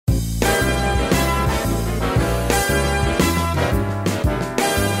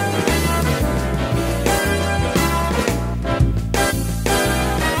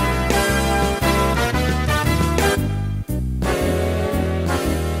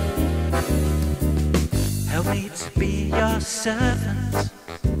me to be your servant.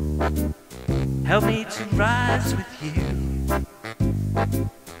 Help me to rise with you.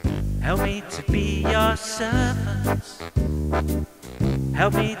 Help me to be your servant.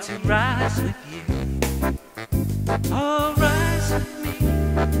 Help me to rise with you. Oh, rise with me.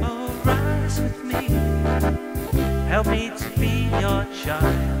 Oh, rise with me. Help me to be your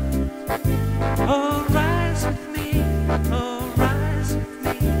child. Oh, rise with me. Oh, rise with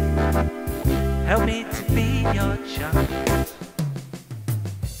me. Help me to be your child.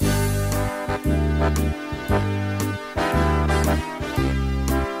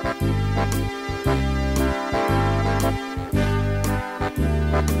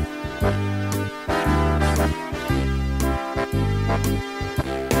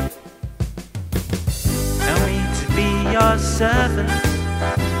 Help me to be your servant.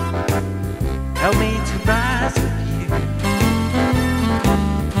 Help me to rise with you.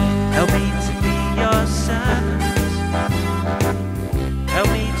 Help me to be your servant. Help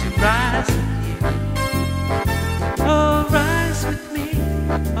me to rise with you. Oh, rise with me.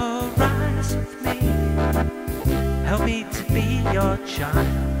 Oh, rise with me. Help me to be your child.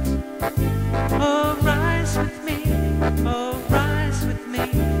 Oh, rise with me. Oh, rise with me.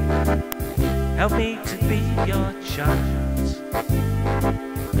 Help me to be your child.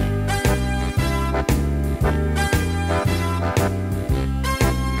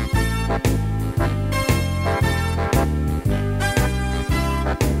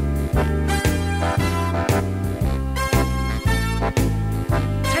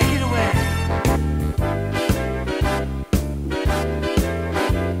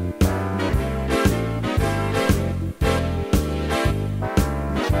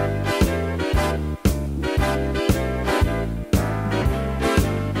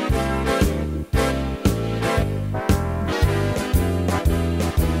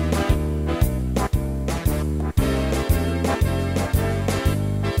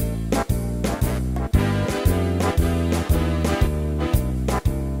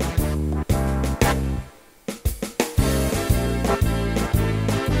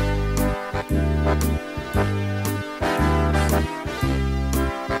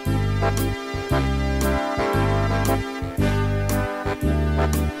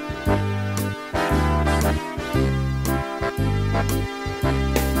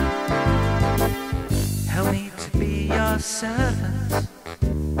 Help me to be your servant.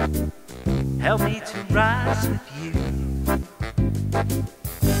 Help me to rise with you.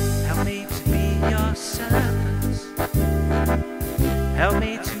 Help me to be your servant. Help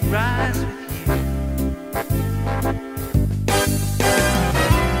me to rise with you.